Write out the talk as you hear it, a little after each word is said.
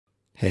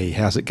Hey,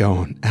 how's it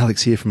going?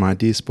 Alex here from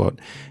IdeaSpot,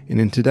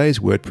 and in today's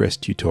WordPress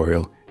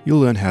tutorial, you'll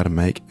learn how to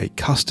make a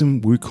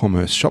custom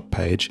WooCommerce shop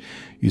page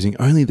using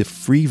only the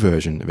free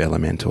version of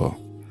Elementor.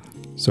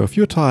 So if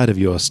you're tired of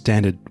your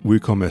standard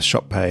WooCommerce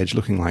shop page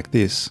looking like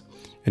this,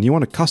 and you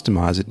want to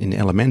customize it in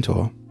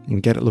Elementor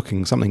and get it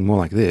looking something more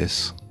like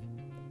this,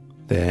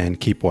 then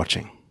keep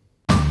watching.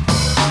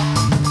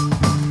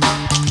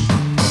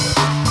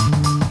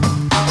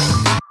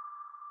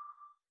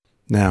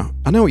 Now,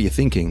 I know what you're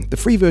thinking, the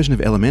free version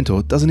of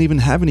Elementor doesn't even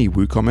have any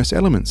WooCommerce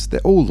elements, they're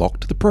all locked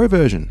to the pro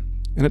version.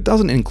 And it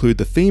doesn't include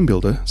the theme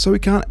builder, so we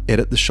can't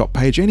edit the shop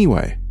page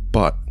anyway.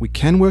 But we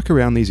can work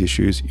around these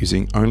issues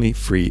using only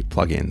free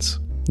plugins.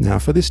 Now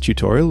for this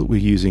tutorial, we're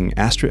using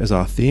Astra as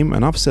our theme,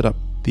 and I've set up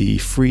the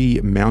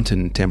free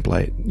mountain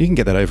template. You can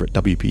get that over at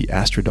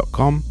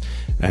wpastra.com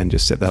and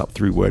just set that up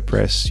through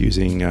WordPress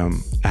using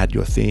add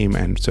your theme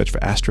and search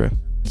for Astra.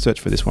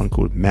 Search for this one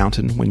called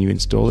Mountain when you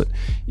install it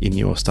in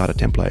your starter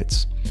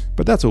templates.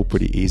 But that's all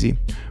pretty easy.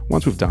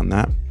 Once we've done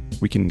that,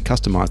 we can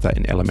customize that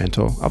in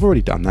Elementor. I've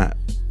already done that.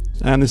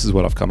 And this is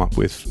what I've come up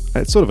with.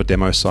 It's sort of a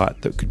demo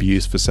site that could be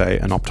used for, say,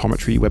 an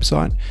optometry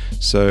website.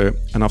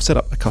 And I've set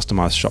up a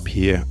customized shop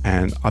here,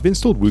 and I've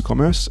installed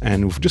WooCommerce,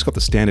 and we've just got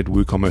the standard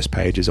WooCommerce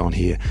pages on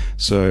here.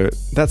 So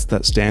that's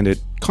that standard,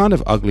 kind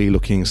of ugly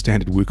looking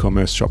standard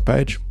WooCommerce shop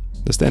page.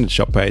 The standard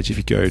shop page, if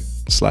you go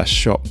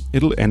 /shop,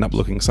 it'll end up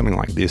looking something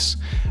like this.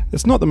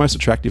 It's not the most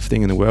attractive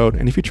thing in the world,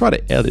 and if you try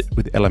to edit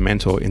with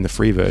Elementor in the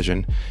free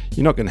version,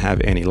 you're not going to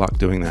have any luck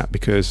doing that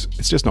because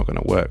it's just not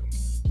going to work.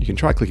 You can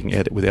try clicking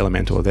edit with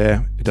Elementor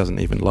there, it doesn't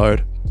even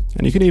load.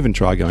 And you can even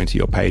try going to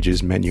your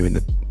pages menu in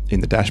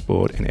the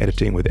dashboard and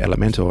editing with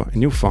Elementor,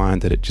 and you'll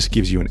find that it just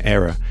gives you an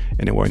error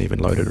and it won't even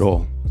load at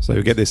all. So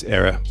you'll get this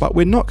error, but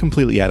we're not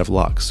completely out of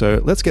luck.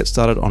 So let's get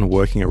started on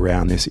working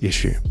around this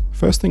issue.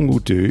 First thing we'll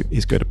do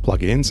is go to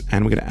plugins,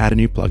 and we're going to add a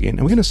new plugin,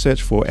 and we're going to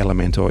search for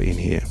Elementor in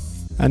here.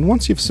 And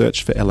once you've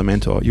searched for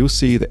Elementor, you'll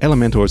see that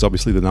Elementor is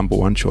obviously the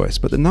 #1 choice,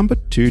 but the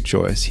 #2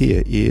 choice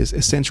here is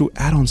Essential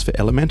Addons for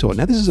Elementor.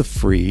 Now this is a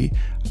free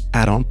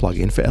add-on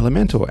plugin for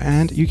Elementor,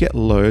 and you get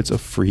loads of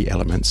free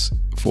elements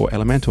for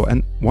Elementor,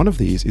 and one of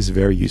these is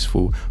very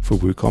useful for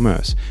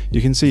WooCommerce.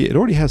 You can see it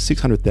already has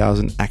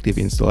 600,000 active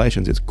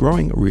installations. It's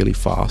growing really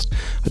fast.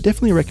 I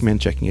definitely recommend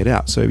checking it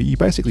out. So you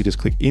basically just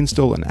click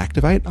install and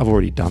activate. I've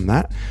already done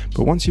that,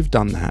 but once you've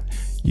done that,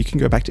 you can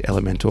go back to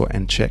Elementor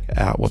and check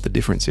out what the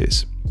difference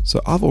is. So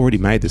I've already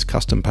made this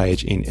custom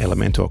page in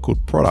Elementor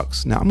called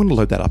products. Now I'm going to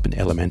load that up in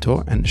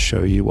Elementor and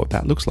show you what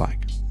that looks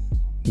like.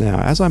 Now,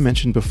 as I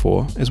mentioned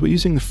before, as we're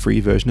using the free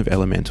version of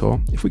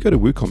Elementor, if we go to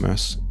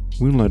WooCommerce,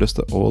 we'll notice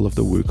that all of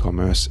the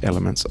WooCommerce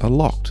elements are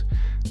locked.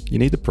 You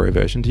need the pro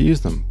version to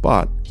use them,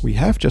 but we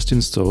have just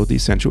installed the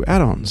Essential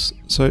Addons.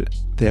 So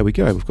there we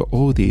go, we've got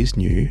all these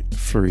new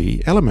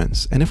free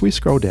elements. And if we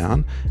scroll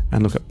down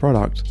and look at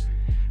product,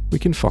 we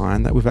can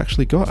find that we've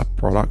actually got a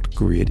product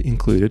grid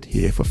included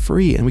here for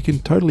free, and we can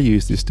totally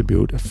use this to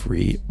build a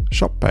free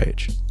shop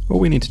page.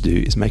 All we need to do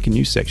is make a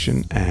new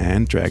section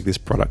and drag this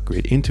product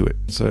grid into it.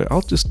 So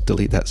I'll just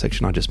delete that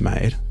section I just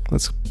made.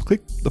 Let's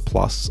click the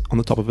plus on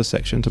the top of a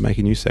section to make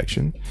a new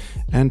section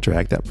and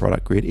drag that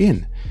product grid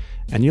in.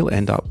 And you'll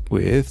end up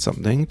with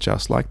something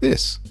just like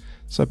this.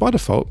 So by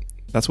default,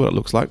 that's what it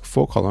looks like,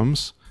 4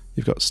 columns.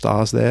 You've got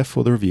stars there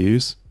for the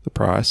reviews, the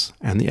price,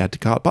 and the add to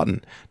cart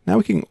button. Now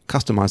we can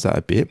customize that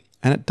a bit,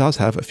 and it does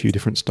have a few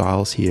different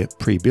styles here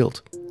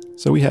pre-built.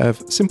 So we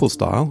have simple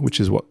style, which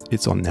is what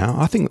it's on now.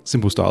 I think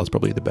simple style is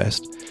probably the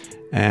best.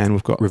 And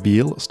we've got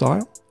reveal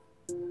style.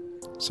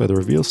 So the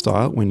reveal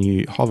style, when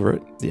you hover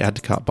it, the add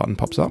to cart button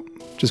pops up,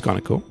 which is kind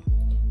of cool.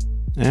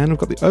 And we've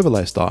got the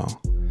overlay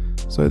style.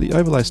 So the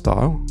overlay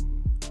style,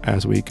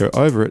 as we go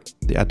over it,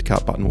 the add to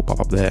cart button will pop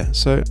up there.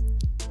 So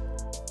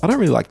I don't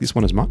really like this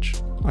one as much.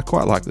 I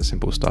quite like the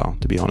simple style,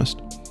 to be honest.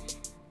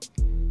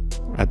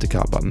 Add to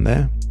cart button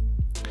there.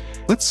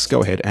 Let's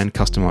go ahead and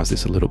customize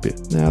this a little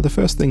bit. Now, the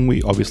first thing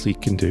we obviously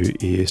can do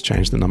is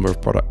change the number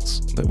of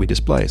products that we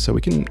display. So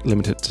we can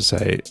limit it to,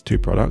 say, 2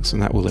 products,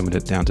 and that will limit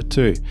it down to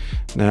 2.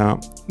 Now,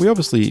 we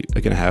obviously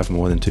are going to have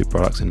more than 2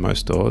 products in most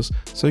stores.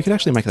 So you can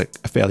actually make a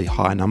fairly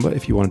high number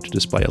if you wanted to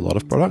display a lot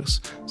of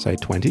products, say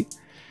 20.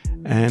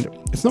 And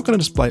it's not going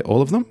to display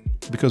all of them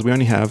because we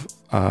only have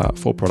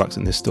 4 products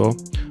in this store.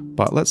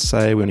 But let's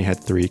say we only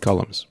had 3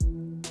 columns.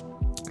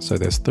 So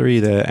there's 3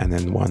 there and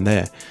then 1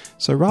 there.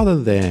 So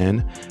rather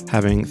than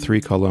having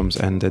 3 columns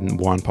and then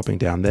 1 popping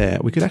down there,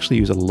 we could actually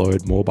use a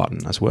load more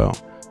button as well.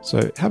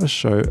 So have us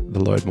show the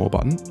load more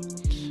button,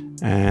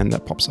 and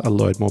that pops a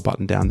load more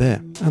button down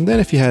there. And then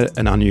if you had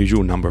an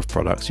unusual number of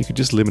products, you could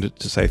just limit it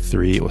to, say,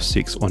 3 or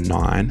 6 or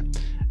 9.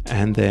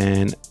 And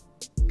then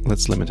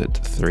let's limit it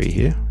to 3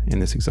 here in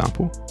this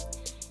example.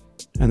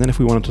 And then if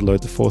we wanted to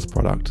load the 4th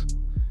product,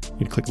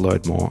 you'd click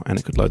load more and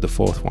it could load the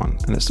 4th one,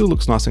 and it still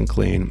looks nice and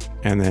clean.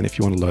 And then if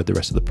you want to load the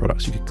rest of the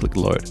products, you could click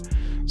load.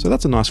 So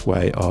that's a nice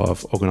way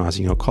of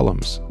organizing your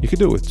columns. You could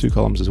do it with 2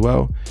 columns as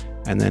well.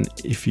 And then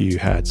if you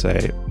had,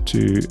 say,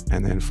 2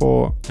 and then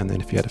 4, and then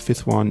if you had a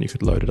 5th one, you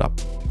could load it up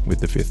with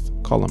the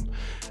 5th column.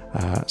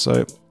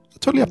 So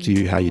totally up to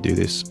you how you do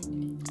this.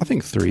 I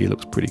think 3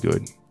 looks pretty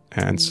good.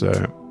 And so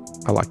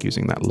I like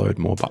using that load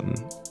more button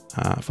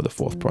for the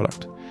 4th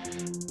product.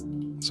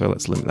 So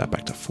let's limit that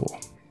back to 4.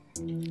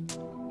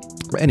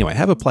 But anyway,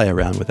 have a play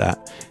around with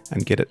that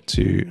and get it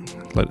to,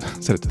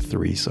 set it to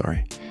 3,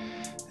 sorry.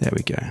 There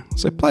we go.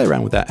 So play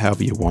around with that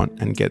however you want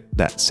and get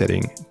that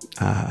setting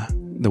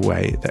the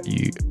way that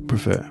you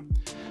prefer.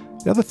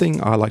 The other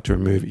thing I like to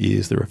remove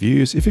is the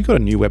reviews. If you've got a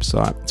new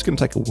website, it's going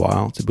to take a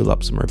while to build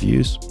up some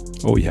reviews.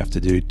 All you have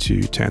to do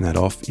to turn that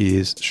off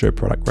is show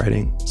product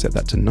rating, set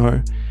that to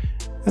no,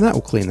 and that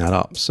will clean that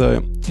up.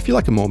 So if you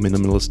like a more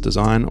minimalist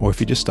design, or if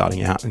you're just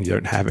starting out and you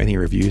don't have any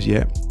reviews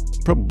yet,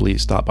 probably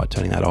start by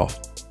turning that off.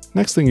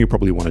 Next thing you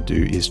probably want to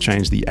do is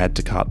change the add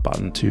to cart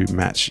button to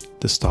match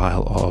the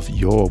style of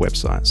your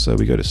website. So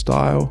we go to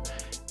style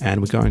and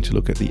we're going to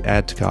look at the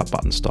add to cart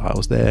button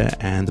styles there,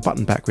 and the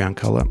button background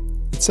color,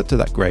 it's set to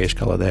that grayish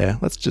color there.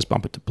 Let's just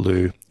bump it to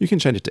blue. You can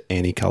change it to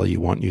any color you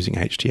want using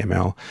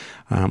HTML.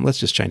 Let's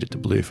just change it to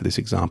blue for this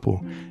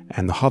example.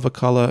 And the hover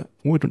color,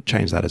 we'll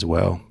change that as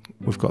well.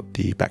 We've got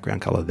the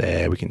background color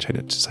there. We can change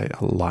it to say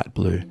a light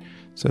blue.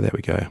 So there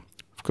we go.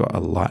 We've got a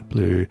light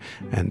blue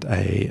and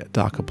a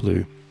darker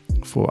blue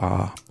for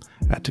our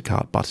add to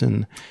cart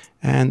button.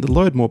 And the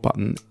load more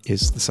button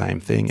is the same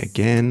thing.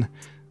 Again,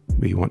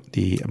 we want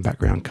the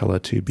background color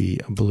to be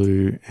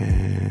blue,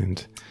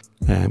 and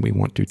we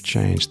want to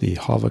change the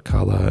hover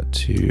color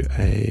to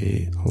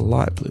a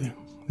light blue.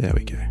 There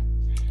we go.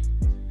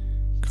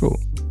 Cool.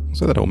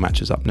 So that all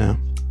matches up now.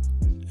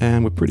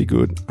 And we're pretty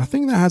good. I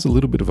think that has a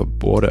little bit of a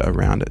border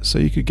around it, so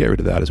you could get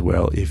rid of that as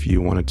well if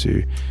you wanted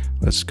to.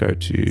 Let's go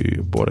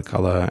to border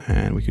color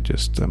and we could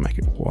just make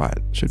it white,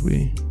 should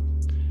we?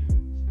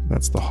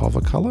 That's the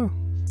hover color.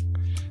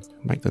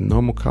 Make the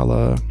normal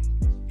color.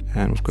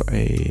 And we've got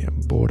a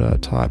border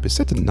type. It's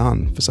set to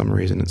none for some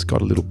reason. It's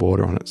got a little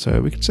border on it. So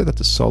we can set that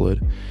to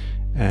solid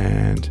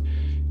and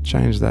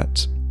change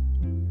that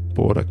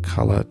border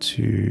color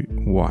to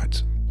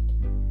white.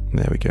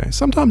 There we go.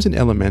 Sometimes in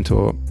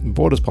Elementor,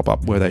 borders pop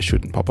up where they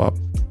shouldn't pop up.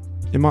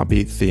 It might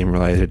be theme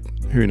related,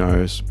 who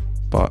knows,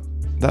 but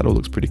that all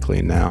looks pretty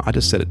clean now. I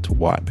just set it to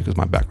white because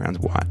my background's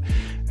white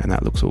and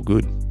that looks all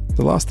good.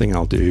 The last thing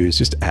I'll do is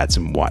just add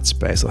some white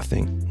space, I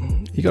think.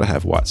 You gotta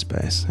have white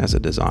space as a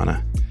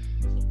designer.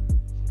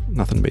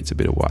 Nothing beats a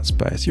bit of white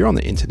space. You're on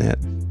the internet.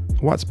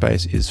 White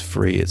space is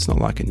free. It's not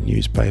like a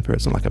newspaper.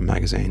 It's not like a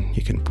magazine.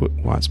 You can put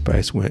white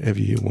space wherever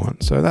you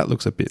want. So that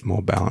looks a bit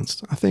more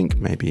balanced. I think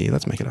maybe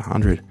let's make it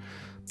 100.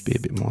 Be a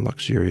bit more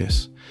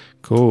luxurious.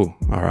 Cool.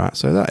 All right.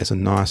 So that is a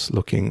nice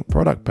looking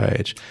product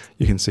page.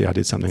 You can see I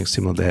did something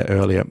similar there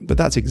earlier, but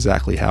that's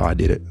exactly how I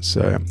did it.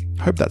 So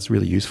I hope that's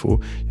really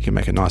useful. You can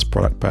make a nice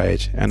product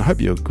page, and I hope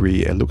you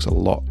agree it looks a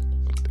lot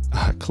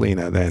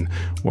cleaner than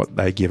what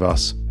they give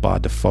us by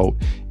default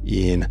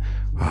in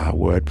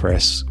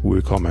WordPress,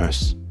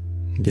 WooCommerce.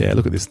 Yeah,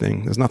 look at this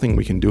thing. There's nothing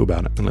we can do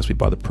about it unless we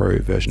buy the pro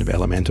version of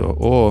Elementor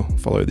or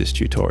follow this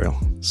tutorial.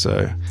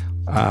 So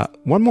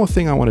one more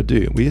thing I want to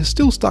do. We are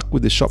still stuck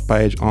with this shop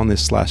page on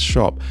this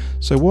 /shop.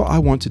 So what I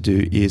want to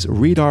do is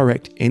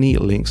redirect any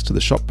links to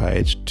the shop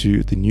page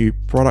to the new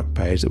product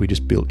page that we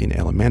just built in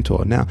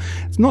Elementor. Now,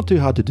 it's not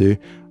too hard to do.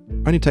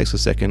 Only takes a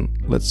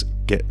second. Let's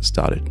get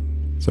started.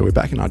 So we're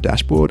back in our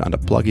dashboard under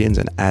plugins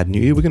and add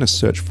new. We're going to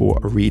search for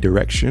a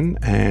redirection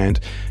and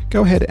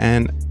go ahead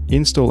and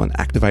install and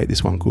activate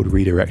this one called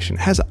redirection.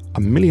 It has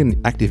a million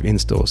active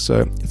installs,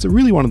 so it's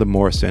really one of the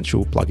more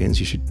essential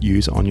plugins you should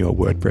use on your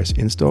WordPress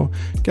install.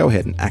 Go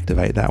ahead and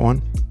activate that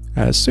one.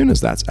 As soon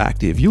as that's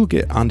active, you'll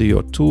get under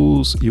your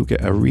tools, you'll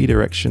get a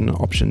redirection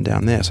option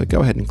down there. So go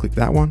ahead and click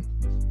that one.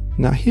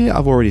 Now here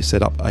I've already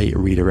set up a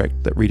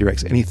redirect that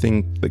redirects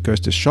anything that goes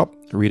to shop,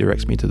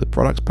 redirects me to the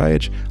products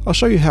page. I'll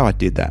show you how I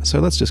did that. So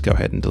let's just go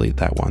ahead and delete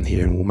that one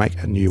here and we'll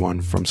make a new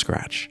one from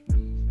scratch.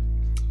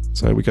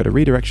 So we go to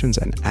redirections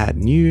and add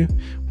new.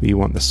 We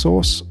want the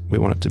source. We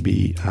want it to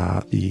be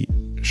the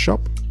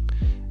shop,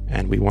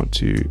 and we want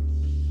to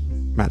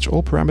match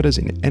all parameters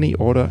in any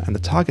order, and the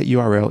target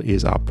URL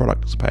is our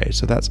products page.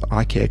 So that's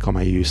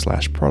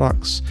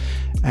icare.au/products.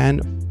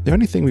 And the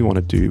only thing we want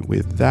to do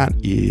with that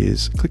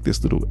is click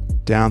this little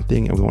down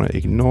thing, and we want to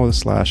ignore the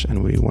slash,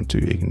 and we want to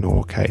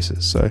ignore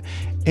cases. So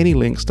any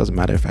links, doesn't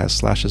matter if it has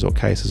slashes or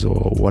cases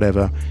or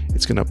whatever,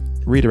 it's going to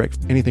redirect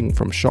anything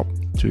from shop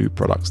to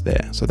products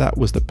there. So that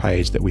was the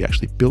page that we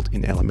actually built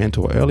in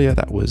Elementor earlier.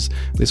 That was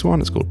this one.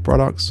 It's called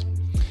products.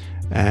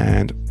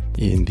 And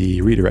in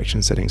the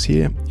redirection settings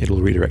here,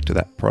 it'll redirect to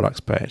that products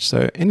page.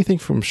 So anything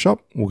from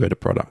shop will go to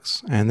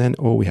products. And then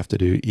all we have to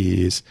do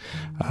is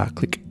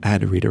click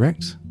add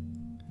redirect.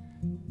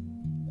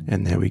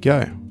 And there we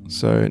go.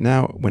 So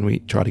now when we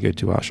try to go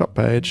to our shop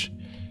page,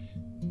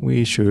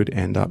 we should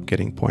end up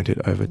getting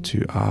pointed over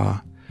to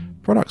our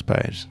products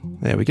page.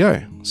 There we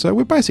go. So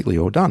we're basically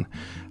all done.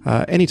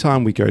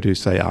 Anytime we go to,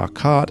 say, our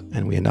cart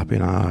and we end up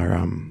in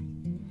our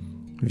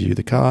view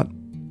the cart,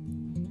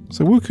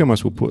 so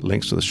WooCommerce will put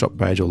links to the shop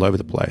page all over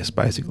the place,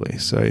 basically.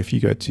 So if you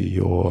go to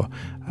your,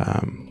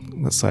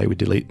 let's say we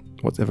delete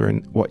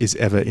what is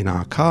ever in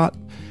our cart,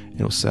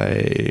 it'll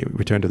say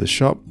return to the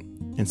shop.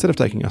 Instead of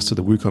taking us to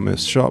the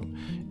WooCommerce shop,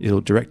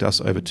 it'll direct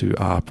us over to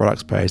our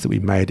products page that we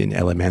made in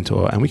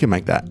Elementor, and we can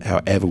make that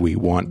however we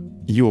want.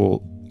 You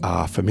all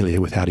are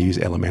familiar with how to use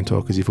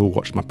Elementor because you've all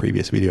watched my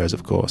previous videos,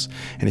 of course.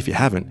 And if you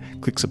haven't,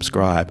 click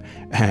subscribe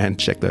and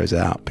check those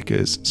out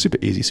because super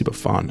easy, super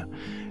fun.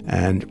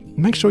 And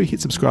make sure you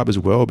hit subscribe as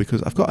well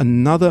because I've got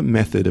another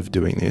method of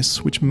doing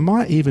this, which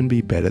might even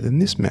be better than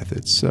this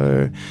method.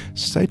 So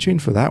stay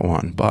tuned for that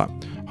one. But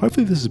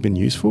hopefully this has been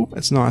useful.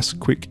 It's a nice,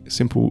 quick,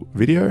 simple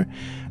video.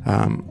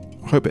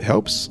 Hope it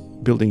helps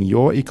building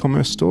your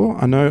e-commerce store.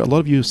 I know a lot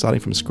of you are starting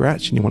from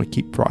scratch and you want to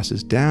keep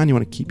prices down. You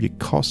want to keep your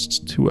costs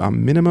to a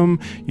minimum.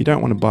 You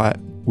don't want to buy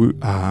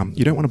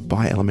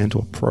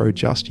Elementor Pro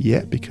just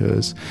yet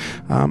because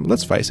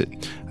let's face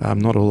it,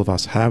 not all of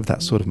us have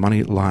that sort of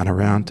money lying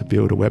around to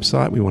build a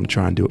website. We want to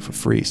try and do it for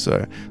free.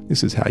 So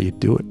this is how you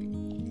do it.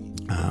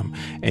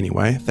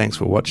 Anyway, thanks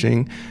for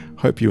watching.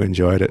 Hope you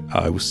enjoyed it.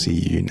 I will see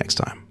you next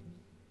time.